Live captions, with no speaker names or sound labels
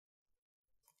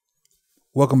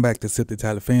Welcome back to Sip the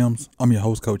Tyler Films. I'm your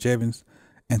host, Coach Evans,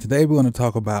 and today we're going to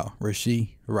talk about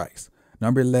Rashee Rice,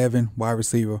 number 11 wide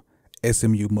receiver,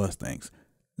 SMU Mustangs.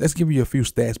 Let's give you a few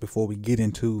stats before we get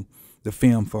into the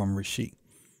film from Rashee.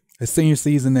 His senior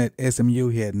season at SMU,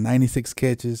 he had 96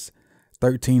 catches,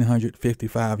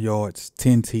 1,355 yards,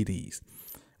 10 TDs.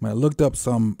 When I looked up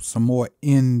some more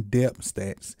in-depth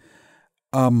stats,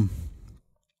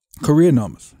 career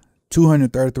numbers: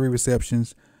 233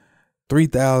 receptions,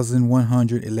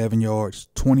 3,111 yards,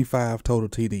 25 total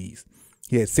TDs.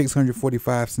 He had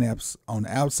 645 snaps on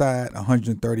the outside,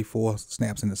 134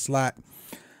 snaps in the slot.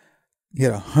 He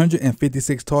had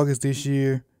 156 targets this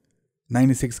year,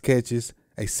 96 catches,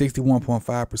 a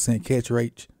 61.5%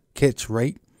 catch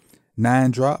rate,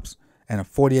 9 drops, and a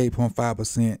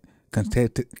 48.5%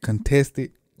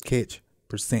 contested catch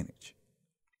percentage.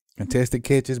 Contested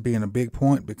catches being a big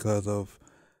point because of,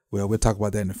 well, we'll talk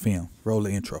about that in the film. Roll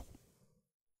the intro.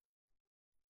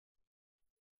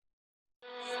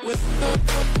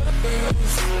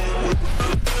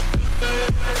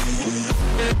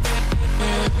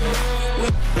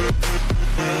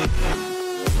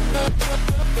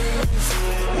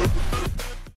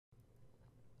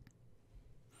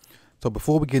 So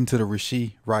before we get into the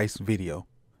Rashee Rice video,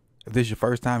 if this is your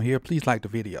first time here, please like the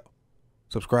video.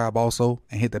 Subscribe also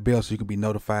and hit the bell so you can be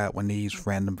notified when these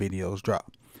random videos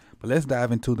drop. But let's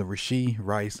dive into the Rashee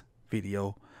Rice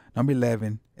video, number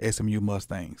 11, SMU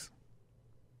Mustangs.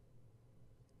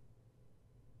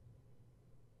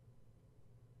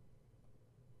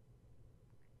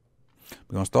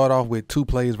 We're going to start off with 2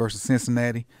 plays versus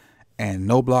Cincinnati, and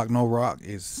no block, no rock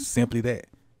is simply that.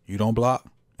 You don't block,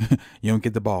 you don't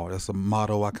get the ball. That's a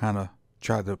motto I kind of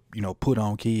tried to, put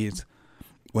on kids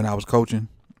when I was coaching,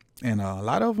 and a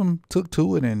lot of them took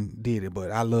to it and did it,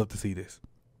 but I love to see this.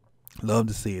 Love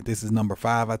to see it. This is number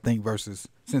 5, I think, versus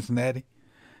Cincinnati,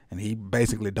 and he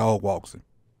basically dog walks him.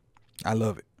 I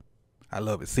love it. I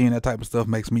love it. Seeing that type of stuff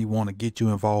makes me want to get you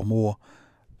involved more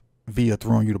via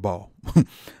throwing you the ball.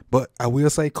 But I will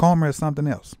say karma is something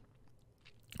else.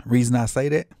 Reason I say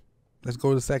that, let's go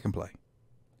to the second play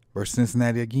versus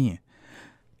Cincinnati again.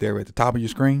 They're at the top of your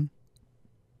screen.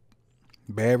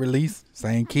 Bad release,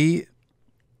 same kid,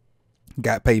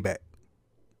 got payback.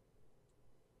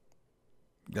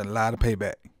 Got a lot of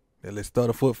payback. That little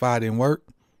stutter foot fire didn't work,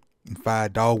 and fire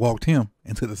dog walked him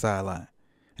into the sideline,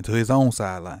 into his own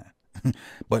sideline.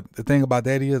 But the thing about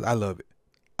that is, I love it.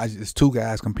 It's 2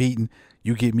 guys competing.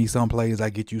 You get me some plays,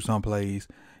 I get you some plays,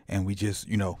 and we just,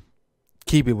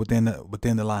 keep it within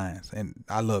the lines. And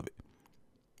I love it.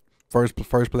 First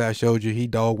play I showed you, he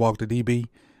dog walked the DB.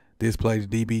 This play,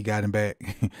 the DB got him back,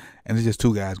 and it's just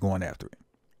 2 guys going after it.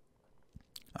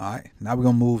 All right, now we're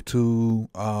gonna move to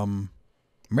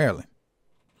Maryland.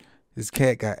 This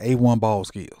cat got A1 ball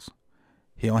skills.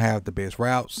 He don't have the best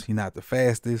routes. He's not the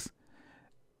fastest,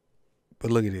 but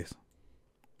look at this.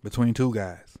 Between 2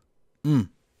 guys. And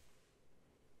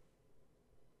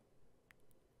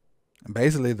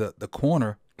basically, the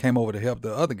corner came over to help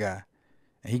the other guy.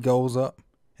 And he goes up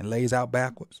and lays out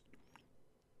backwards,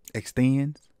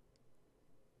 extends,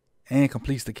 and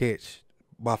completes the catch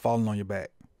by falling on your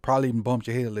back. Probably even bumped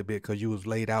your head a little bit because you was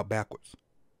laid out backwards.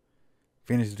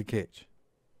 Finishes the catch.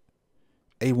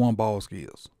 A1 ball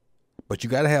skills. But you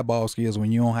got to have ball skills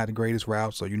when you don't have the greatest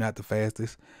routes or you're not the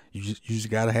fastest. You just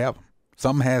got to have them.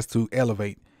 Something has to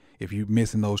elevate if you're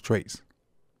missing those traits.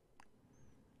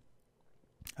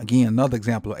 Again, another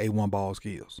example of A1 ball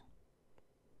skills.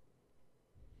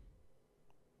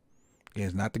 Again,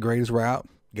 it's not the greatest route.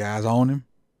 Guys on him,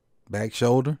 back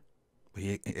shoulder, but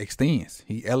he extends.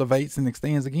 He elevates and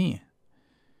extends again.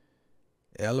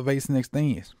 Elevates and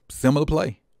extends. Similar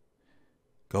play.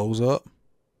 Goes up,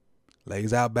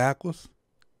 lays out backwards,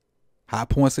 high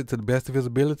points it to the best of his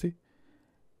ability,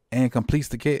 and completes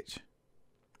the catch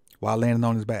while landing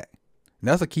on his back. And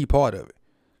that's a key part of it.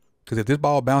 Because if this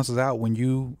ball bounces out when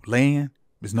you land,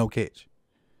 there's no catch.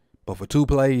 But for 2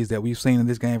 plays that we've seen in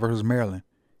this game versus Maryland,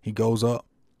 he goes up,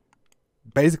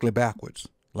 basically backwards,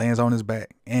 lands on his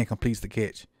back, and completes the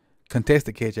catch.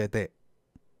 Contested catch at that.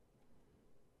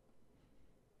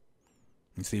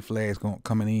 You see flags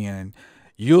coming in. And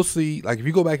you'll see, like if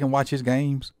you go back and watch his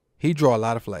games, he draw a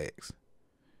lot of flags.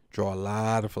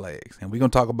 And we're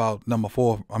going to talk about number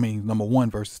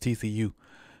 1 versus TCU.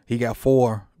 He got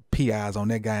 4 PIs on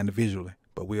that guy individually,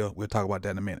 but we'll talk about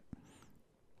that in a minute.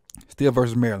 Still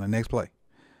versus Maryland, next play.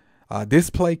 This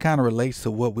play kind of relates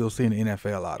to what we'll see in the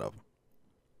NFL out of him.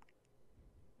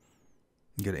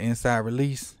 You get an inside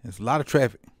release. It's a lot of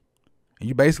traffic. And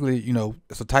you basically,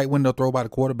 it's a tight window throw by the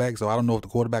quarterback, so I don't know if the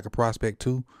quarterback a prospect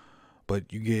too,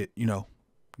 but you get,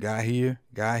 guy here,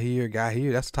 guy here, guy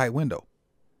here. That's a tight window.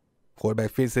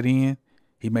 Quarterback fits it in.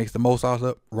 He makes the most out of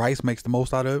it. Rice makes the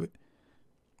most out of it.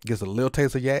 Gets a little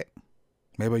taste of yak,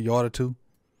 maybe a yard or two.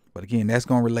 But again, that's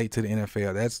going to relate to the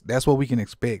NFL. That's what we can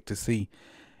expect to see,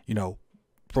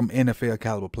 from NFL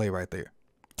caliber play right there.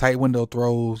 Tight window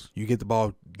throws, you get the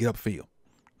ball, get upfield.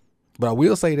 But I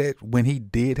will say that when he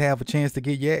did have a chance to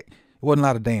get yak, it wasn't a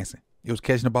lot of dancing. It was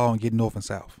catching the ball and getting north and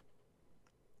south.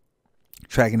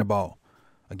 Tracking the ball.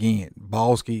 Again,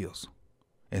 ball skills.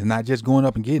 It's not just going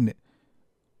up and getting it.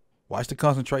 Watch the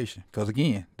concentration. Because,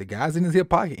 again, the guy's in his hip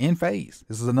pocket in phase.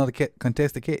 This is another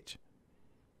contested catch.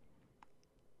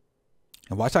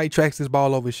 And watch how he tracks this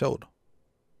ball over his shoulder.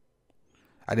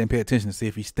 I didn't pay attention to see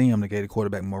if he stemmed to get the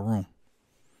quarterback more room.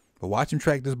 But watch him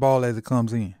track this ball as it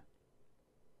comes in.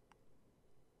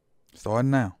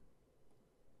 Starting now.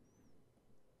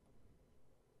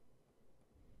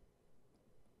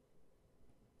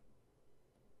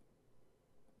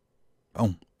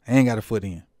 Boom. Ain't got a foot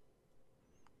in.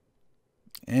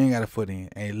 Ain't got a foot in.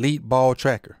 An elite ball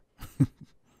tracker.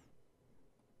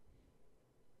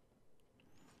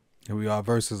 Here we are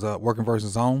working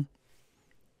versus zone.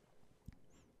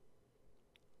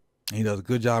 He does a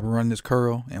good job of running this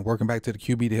curl and working back to the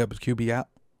QB to help his QB out.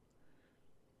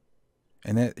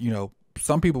 And that,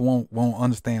 some people won't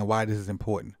understand why this is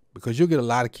important. Because you'll get a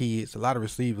lot of kids, a lot of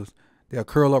receivers, they'll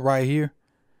curl up right here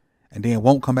and then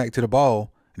won't come back to the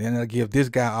ball. And then they'll give this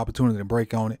guy opportunity to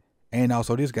break on it and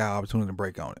also this guy opportunity to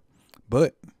break on it.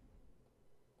 But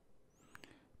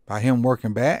by him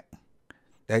working back,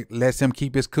 that lets him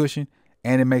keep his cushion,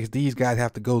 and it makes these guys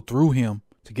have to go through him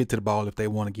to get to the ball if they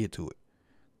want to get to it.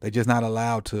 They're just not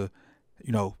allowed to,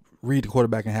 read the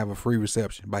quarterback and have a free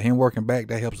reception. By him working back,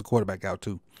 that helps the quarterback out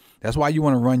too. That's why you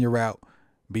want to run your route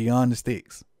beyond the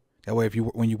sticks. That way,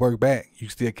 when you work back, you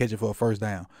still catch it for a first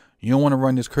down. You don't want to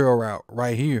run this curl route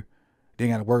right here, then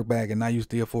got to work back, and now you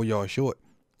still 4 yards short.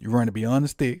 You run it beyond the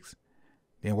sticks,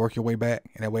 then work your way back,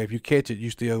 and that way, if you catch it, you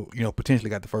still,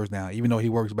 potentially got the first down, even though he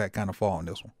works back kind of far on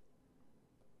this one.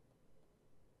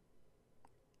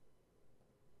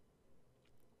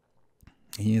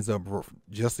 He ends up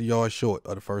just a yard short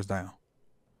of the first down.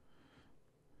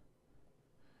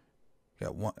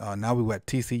 Got one. Now we got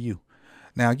TCU.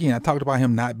 Now again, I talked about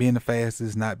him not being the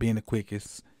fastest, not being the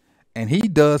quickest, and he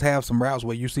does have some routes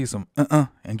where you see some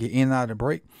and get in and out of the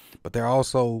break. But there are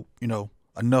also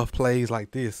enough plays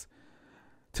like this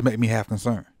to make me have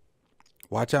concern.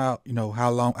 Watch out,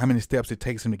 how many steps it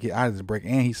takes him to get out of the break,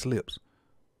 and he slips.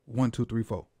 1, 2, 3,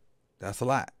 4. That's a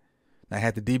lot. Now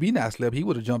had the DB not slipped, he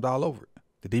would have jumped all over it.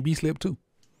 The DB slipped too.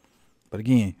 But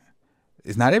again,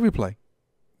 it's not every play,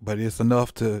 but it's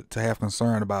enough to have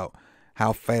concern about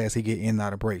how fast he get in and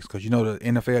out of breaks. Because the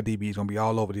NFL DB is going to be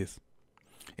all over this.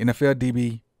 NFL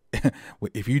DB,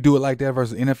 if you do it like that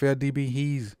versus NFL DB,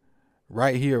 he's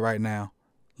right here right now,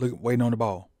 waiting on the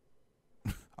ball.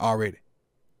 Already.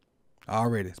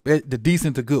 The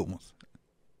decent to good ones.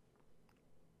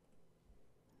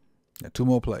 Got 2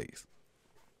 more plays.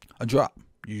 A drop.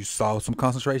 You saw some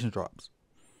concentration drops.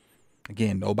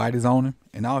 Again, nobody's on him.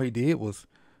 And all he did was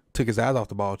took his eyes off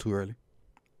the ball too early.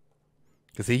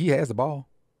 Because he has the ball.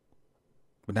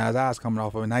 But now his eyes coming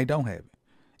off of it, and now he don't have it.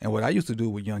 And what I used to do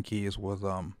with young kids was,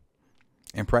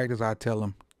 in practice, I'd tell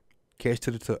them, catch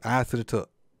to the tuck, eyes to the tuck.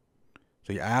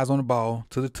 So your eyes on the ball,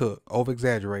 to the tuck,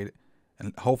 over-exaggerated,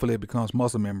 and hopefully it becomes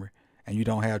muscle memory, and you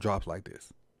don't have drops like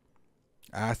this.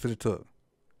 Eyes to the tuck.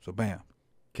 So bam.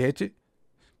 Catch it.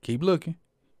 Keep looking.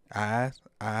 Eyes,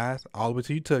 all the way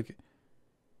till you tuck it.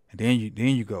 And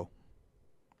then you go.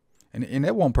 And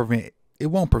that won't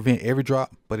prevent every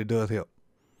drop, but it does help.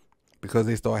 Because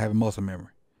they start having muscle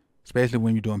memory. Especially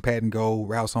when you're doing pat and go,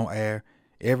 routes on air.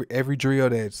 Every drill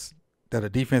that a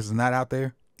defense is not out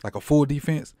there, like a full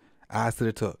defense, eyes to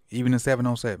the tuck. Even in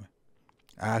 7-on-7.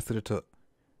 Eyes to the tuck.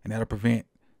 And that'll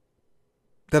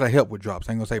help with drops.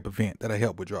 I ain't gonna say prevent. That'll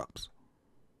help with drops.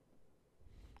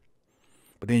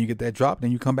 But then you get that drop,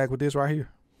 then you come back with this right here.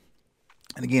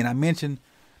 And again, I mentioned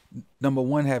number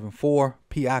 1 having 4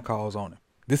 PI calls on him.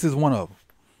 This is one of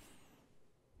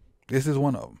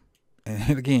them.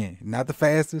 And again, not the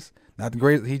fastest, not the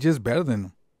greatest. He's just better than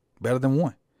them. Better than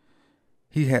 1.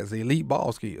 He has elite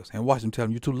ball skills. And watch him tell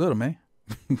him, you're too little, man.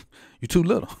 You're too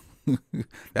little.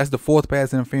 That's the 4th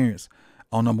pass interference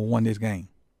on number 1 this game.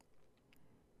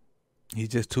 He's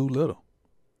just too little.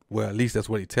 Well, at least that's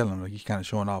what he's telling him. He's kind of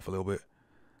showing off a little bit.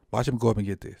 Watch him go up and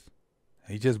get this.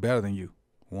 He's just better than you.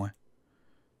 1.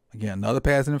 Again, another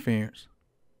pass interference,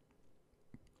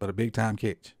 but a big time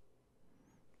catch.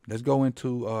 Let's go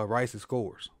into Rice's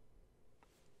scores.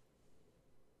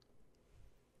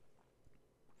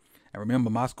 And remember,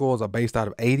 my scores are based out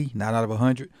of 80, not out of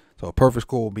 100. So a perfect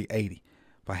score will be 80.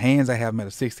 If For hands, I have him at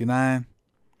a 69.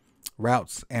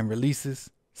 Routes and releases,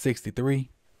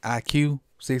 63. IQ,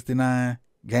 69.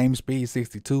 Game speed,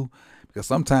 62. Because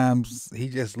sometimes he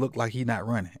just looked like he not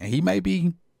running. And he may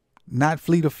be not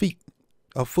fleet of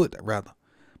foot rather.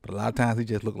 But a lot of times he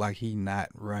just looked like he not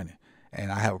running. And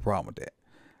I have a problem with that.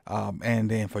 And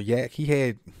then for Yak, he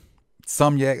had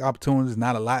some Yak opportunities,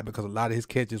 not a lot, because a lot of his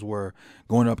catches were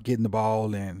going up, getting the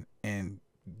ball, and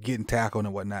getting tackled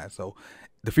and whatnot. So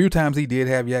the few times he did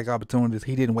have Yak opportunities,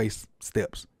 he didn't waste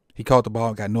steps. He caught the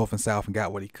ball, got north and south, and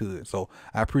got what he could. So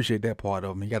I appreciate that part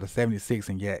of him. He got a 76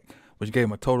 in Yak, which gave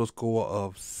him a total score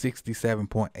of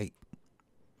 67.8.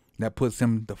 That puts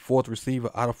him the 4th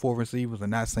receiver out of 4 receivers. I'm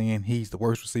not saying he's the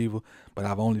worst receiver, but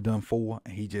I've only done 4,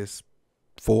 and he just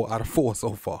 4 out of 4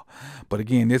 so far. But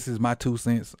again, this is my 2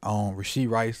 cents on Rashee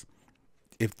Rice.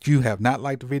 If you have not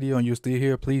liked the video and you're still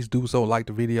here, please do so. Like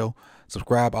the video,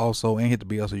 subscribe also, and hit the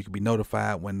bell so you can be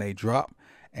notified when they drop.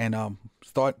 And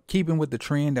start keeping with the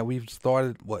trend that we've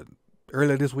started,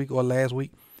 earlier this week or last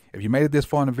week. If you made it this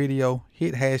far in the video,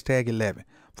 hit hashtag 11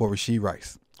 for Rashee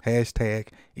Rice. Hashtag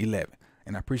 11.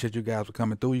 And I appreciate you guys for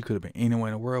coming through. You could have been anywhere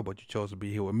in the world, but you chose to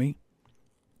be here with me.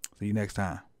 See you next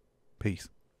time. Peace.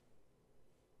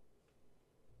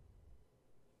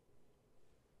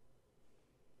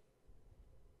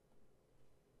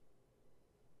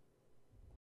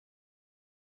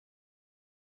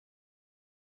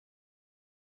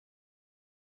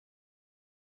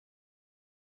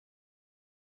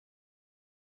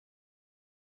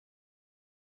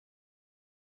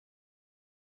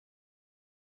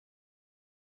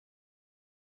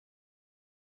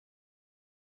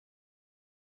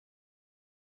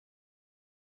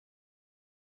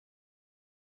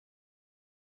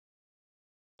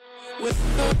 With